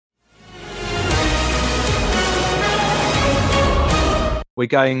We're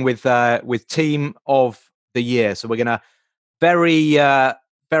going with team of the year. So we're going to very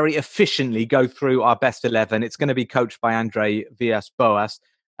efficiently go through our best 11. It's going to be coached by Andre Villas-Boas.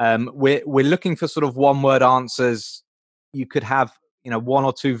 We're looking for sort of one-word answers. You could have one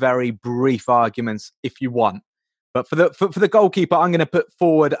or two very brief arguments if you want. But for the goalkeeper, I'm going to put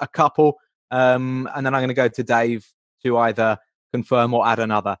forward a couple, and then I'm going to go to Dave to either confirm or add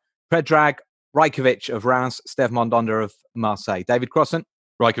another. Predrag Rajkovic of Reims, Steve Mondonda of Marseille. David Crossan?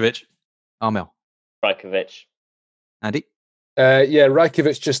 Rajkovic. Armel? Rajkovic. Andy?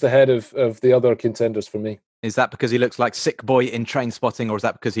 Rajkovic just ahead of the other contenders for me. Is that because he looks like Sick Boy in Train Spotting, or is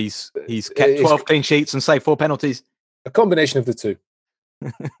that because he's kept 12 clean sheets and saved 4 penalties? A combination of the two.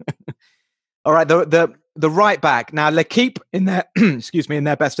 All right, the right back. Now, L'Equipe in their in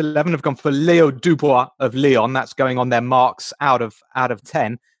their best 11 have gone for Leo Dubois of Lyon. That's going on their marks out of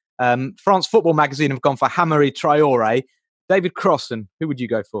 10. France Football Magazine have gone for Hamari Traoré. David Crossan, who would you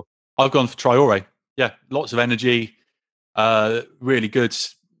go for? I've gone for Traoré. Yeah, lots of energy, really good.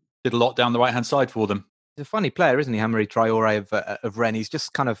 Did a lot down the right-hand side for them. He's a funny player, isn't he, Hamari Traoré of Rennes? He's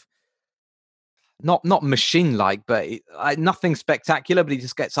just kind of not machine-like, but nothing spectacular, but he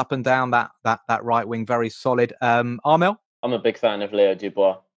just gets up and down that right wing, very solid. Armel? I'm a big fan of Leo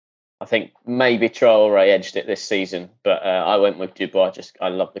Dubois. I think maybe Traoré edged it this season, but I went with Dubois. I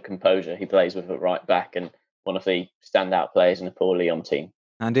love the composure he plays with at right back and one of the standout players in the poor Lyon team.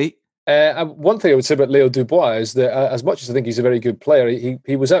 Andy? One thing I would say about Leo Dubois is that as much as I think he's a very good player,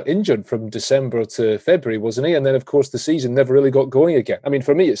 he was out injured from December to February, wasn't he? And then, of course, the season never really got going again. I mean,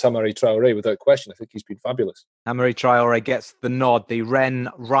 for me, it's Hamari Traoré without question. I think he's been fabulous. Hamari Traoré gets the nod, the Rennes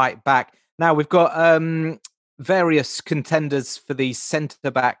right back. Now, we've got various contenders for the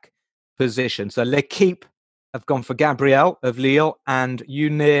centre-back position. So L'Equipe have gone for Gabriel of Lille and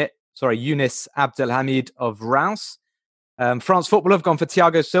Younis Abdelhamid of Reims. France Football have gone for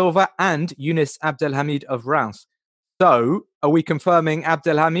Thiago Silva and Younis Abdelhamid of Reims. So, are we confirming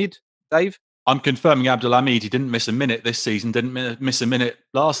Abdelhamid, Dave? I'm confirming Abdelhamid. He didn't miss a minute this season, didn't miss a minute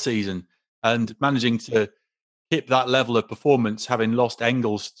last season. And managing to keep that level of performance, having lost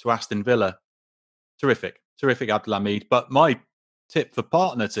Engels to Aston Villa. Terrific Abdelhamid. But my tip for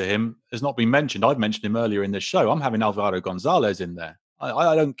partner to him has not been mentioned. I've mentioned him earlier in the show. I'm having Alvaro Gonzalez in there.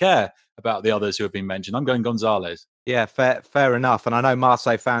 I don't care about the others who have been mentioned. I'm going Gonzalez. Yeah, fair enough. And I know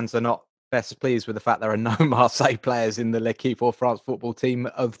Marseille fans are not best pleased with the fact there are no Marseille players in the L'Equipe or France Football Team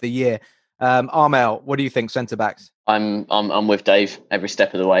of the Year. Armel, what do you think, centre-backs? I'm with Dave every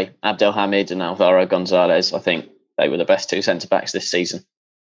step of the way. Abdelhamid and Alvaro Gonzalez, I think they were the best two centre-backs this season.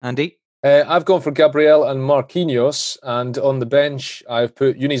 Andy? I've gone for Gabriel and Marquinhos, and on the bench, I've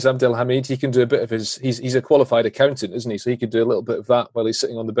put Younis Abdelhamid. He can do a bit of he's a qualified accountant, isn't he? So he could do a little bit of that while he's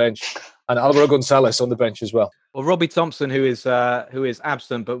sitting on the bench. And Alvaro Gonzalez on the bench as well. Well, Robbie Thompson, who is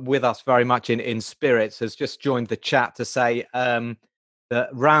absent but with us very much in spirits, has just joined the chat to say that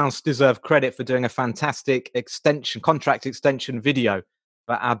Reims deserve credit for doing a fantastic contract extension video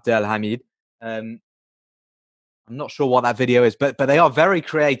for Abdelhamid. I'm not sure what that video is, but they are very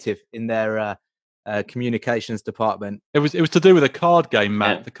creative in their communications department. It was to do with a card game,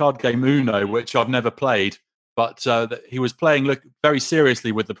 Matt, the card game Uno, which I've never played. But he was playing very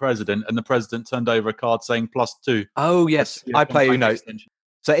seriously with the president, and the president turned over a card saying +2. Oh, yes. I play Uno. Extension.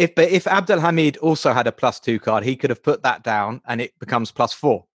 So if Abdelhamid also had a +2 card, he could have put that down and it becomes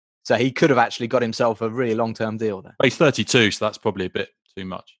 +4. So he could have actually got himself a really long-term deal there. But he's 32, so that's probably a bit too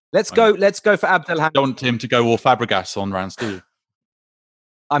much. Let's go for Abdelhamid. Don't want him to go all Fabregas on Reims, do you?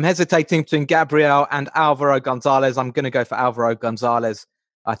 I'm hesitating between Gabriel and Alvaro Gonzalez. I'm going to go for Alvaro Gonzalez.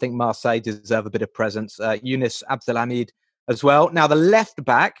 I think Marseille deserve a bit of presence. Younis Abdelhamid as well. Now, the left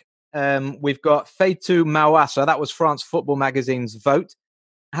back, we've got Feitou Mawassa. That was France Football Magazine's vote.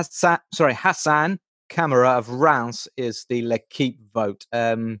 Hassan Camara of Reims is the L'Equipe vote.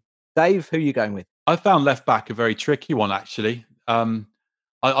 Dave, who are you going with? I found left back a very tricky one, actually. I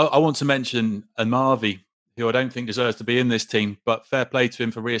want to mention Amavi, who I don't think deserves to be in this team, but fair play to him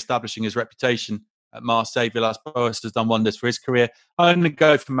for re-establishing his reputation at Marseille. Villas-Boas has done wonders for his career. I'm going to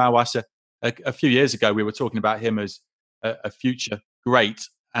go for Mawassa. A few years ago, we were talking about him as a future great,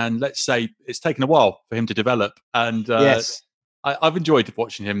 and let's say it's taken a while for him to develop. And yes, I've enjoyed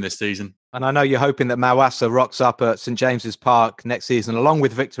watching him this season. And I know you're hoping that Mawassa rocks up at St James's Park next season, along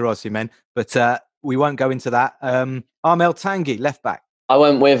with Victor Osimhen, but we won't go into that. Armel Tanguy, left back. I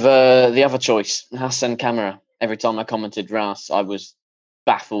went with the other choice, Hassan Camara. Every time I commented Reims, I was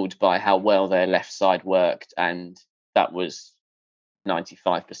baffled by how well their left side worked, and that was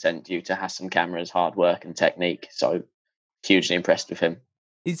 95% due to Hassan Camara's hard work and technique. So hugely impressed with him.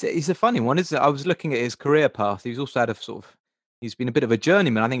 He's a funny one, isn't it? I was looking at his career path. He's also had a sort of He's been a bit of a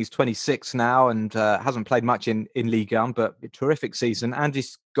journeyman. I think he's 26 now and hasn't played much in Ligue 1, but a terrific season. Andy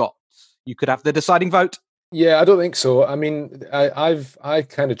Scott, you could have the deciding vote. Yeah, I don't think so. I mean, I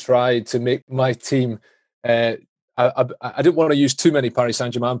kind of tried to make my team. I didn't want to use too many Paris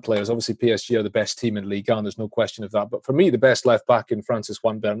Saint-Germain players. Obviously, PSG are the best team in Ligue 1. There's no question of that. But for me, the best left back in France is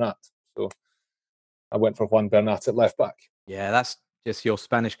Juan Bernat. So I went for Juan Bernat at left back. Yeah, that's just your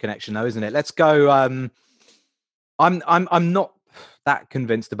Spanish connection, though, isn't it? Let's go. I'm not that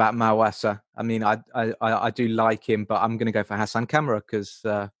convinced about Mawassa. I mean, I do like him, but I'm going to go for Hassan Kamara because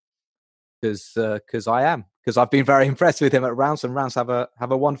I've been very impressed with him at Reims, and Reims have a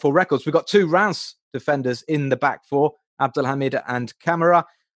wonderful record. So we've got two Reims defenders in the back four: Abdelhamid and Kamara,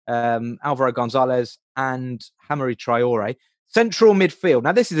 Alvaro Gonzalez and Hamari Traore. Central midfield.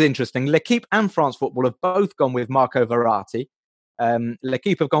 Now this is interesting. L'Equipe and France Football have both gone with Marco Verratti.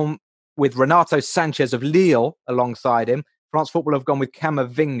 L'Equipe have gone with Renato Sanchez of Lille alongside him. France Football have gone with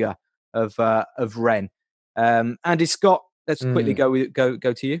Camavinga of Rennes. Andy Scott, let's quickly go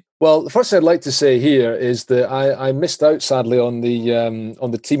to you. Well, the first thing I'd like to say here is that I missed out sadly on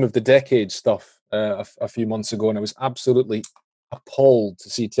the team of the decade stuff a few months ago, and I was absolutely appalled to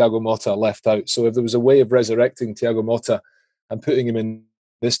see Thiago Motta left out. So if there was a way of resurrecting Thiago Motta and putting him in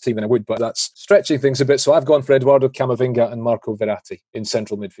this team, then I would, but that's stretching things a bit. So I've gone for Eduardo Camavinga and Marco Verratti in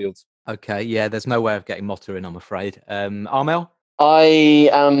central midfield. Okay, yeah, there's no way of getting Motta in, I'm afraid. Armel? I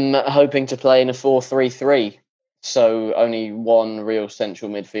am hoping to play in a 4-3-3, so only one real central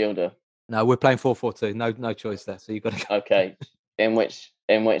midfielder. No, we're playing 4-4-2. No choice there. So you've got to go. Okay, in which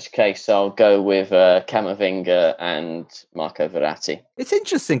case I'll go with Camavinga and Marco Verratti. It's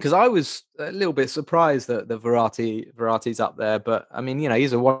interesting because I was a little bit surprised that Verratti's up there, but I mean,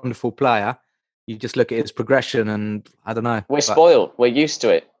 he's a wonderful player. You just look at his progression, and I don't know. We're spoiled. We're used to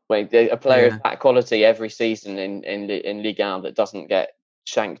it. A player of that quality every season in Ligue 1 that doesn't get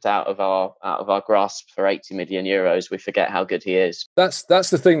shanked out of our grasp for 80 million euros. We forget how good he is. That's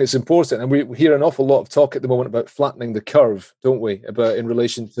the thing that's important, and we hear an awful lot of talk at the moment about flattening the curve, don't we? About in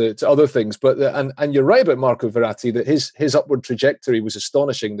relation to other things, but and you're right about Marco Verratti that his upward trajectory was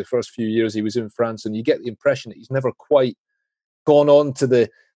astonishing the first few years he was in France, and you get the impression that he's never quite gone on to the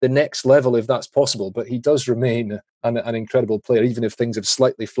next level, if that's possible. But he does remain an incredible player, even if things have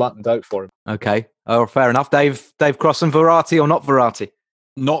slightly flattened out for him. Okay, fair enough. Dave Crossan, Verratti or not Verratti?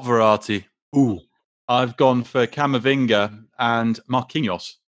 Not Verratti. Ooh. I've gone for Camavinga and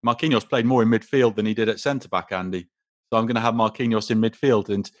Marquinhos. Marquinhos played more in midfield than he did at centre-back, Andy. So I'm going to have Marquinhos in midfield.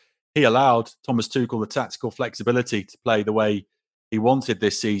 And he allowed Thomas Tuchel the tactical flexibility to play the way he wanted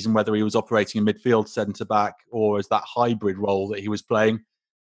this season, whether he was operating in midfield, centre-back, or as that hybrid role that he was playing.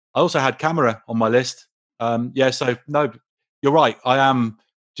 I also had Kamara on my list. So no, you're right. I am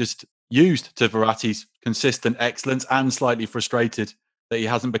just used to Verratti's consistent excellence and slightly frustrated that he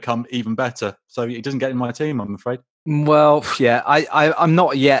hasn't become even better. So he doesn't get in my team, I'm afraid. Well, yeah, I'm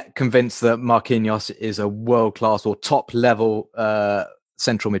not yet convinced that Marquinhos is a world-class or top-level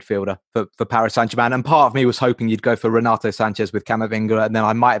central midfielder for Paris Saint-Germain. And part of me was hoping you'd go for Renato Sanchez with Camavinga, and then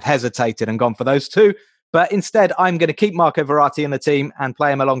I might have hesitated and gone for those two. But instead, I'm going to keep Marco Verratti in the team and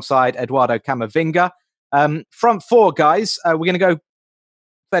play him alongside Eduardo Camavinga. Front four, guys, we're going to go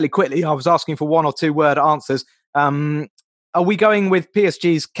fairly quickly. I was asking for 1 or 2 word answers. Are we going with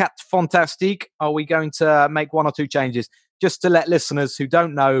PSG's Cat Fantastique? Are we going to make 1 or 2 changes? Just to let listeners who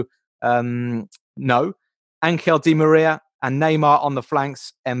don't know, know. Angel Di Maria and Neymar on the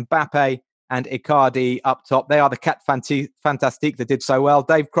flanks, Mbappe and Icardi up top. They are the Cat Fantastique that did so well.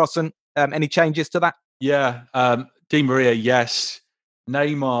 Dave Crossan, any changes to that? Yeah, Di Maria, yes.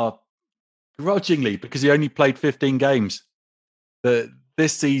 Neymar, grudgingly, because he only played 15 games.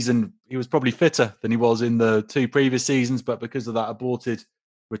 This season, he was probably fitter than he was in the 2 previous seasons, but because of that aborted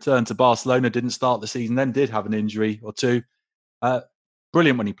return to Barcelona, didn't start the season, then did have an injury or 2.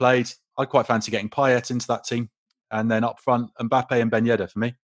 Brilliant when he played. I quite fancy getting Payet into that team. And then up front, Mbappe and Ben Yedder for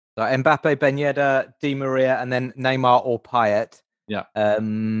me. So Mbappe, Ben Yedder, Di Maria, and then Neymar or Payet. Yeah.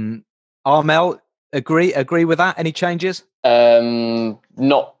 Armel, agree with that? Any changes?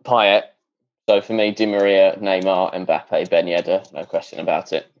 Not Payet. So for me, Di Maria, Neymar, Mbappe, Ben Yedder, no question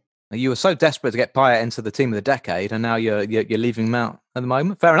about it. You were so desperate to get Payet into the team of the decade, and now you're leaving him out at the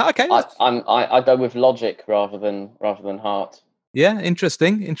moment. Fair enough. Okay, I go with logic rather than heart. Yeah,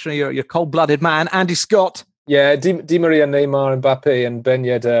 interesting. You're a cold-blooded man, Andy Scott. Yeah, Di Maria, Neymar, Mbappe, and Ben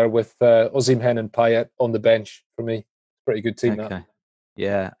Yedder with Osimhen and Payet on the bench for me. Pretty good team. Okay.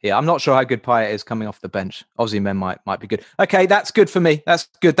 That. Yeah. I'm not sure how good Payet is coming off the bench. Osimhen might be good. Okay, that's good for me. That's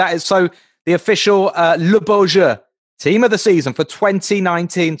good. That is so. The official Le Beau Jeu team of the season for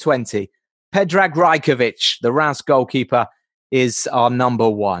 2019-20. Predrag Rajkovic, the Reims goalkeeper, is our number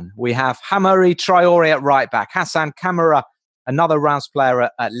one. We have Hamari Traore at right back, Hassan Kamara, another Reims player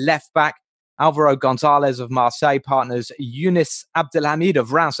at left back, Alvaro Gonzalez of Marseille partners Younis Abdelhamid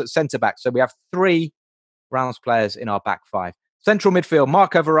of Reims at centre back. So we have 3 Reims players in our back 5. Central midfield,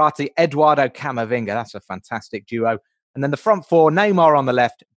 Marco Verratti, Eduardo Camavinga. That's a fantastic duo. And then the front 4, Neymar on the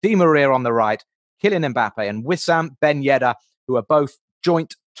left, Di Maria on the right, Kylian Mbappe and Wissam Ben Yedder, who are both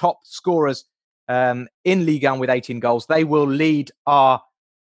joint top scorers in Ligue 1 with 18 goals. They will lead our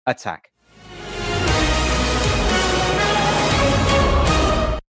attack.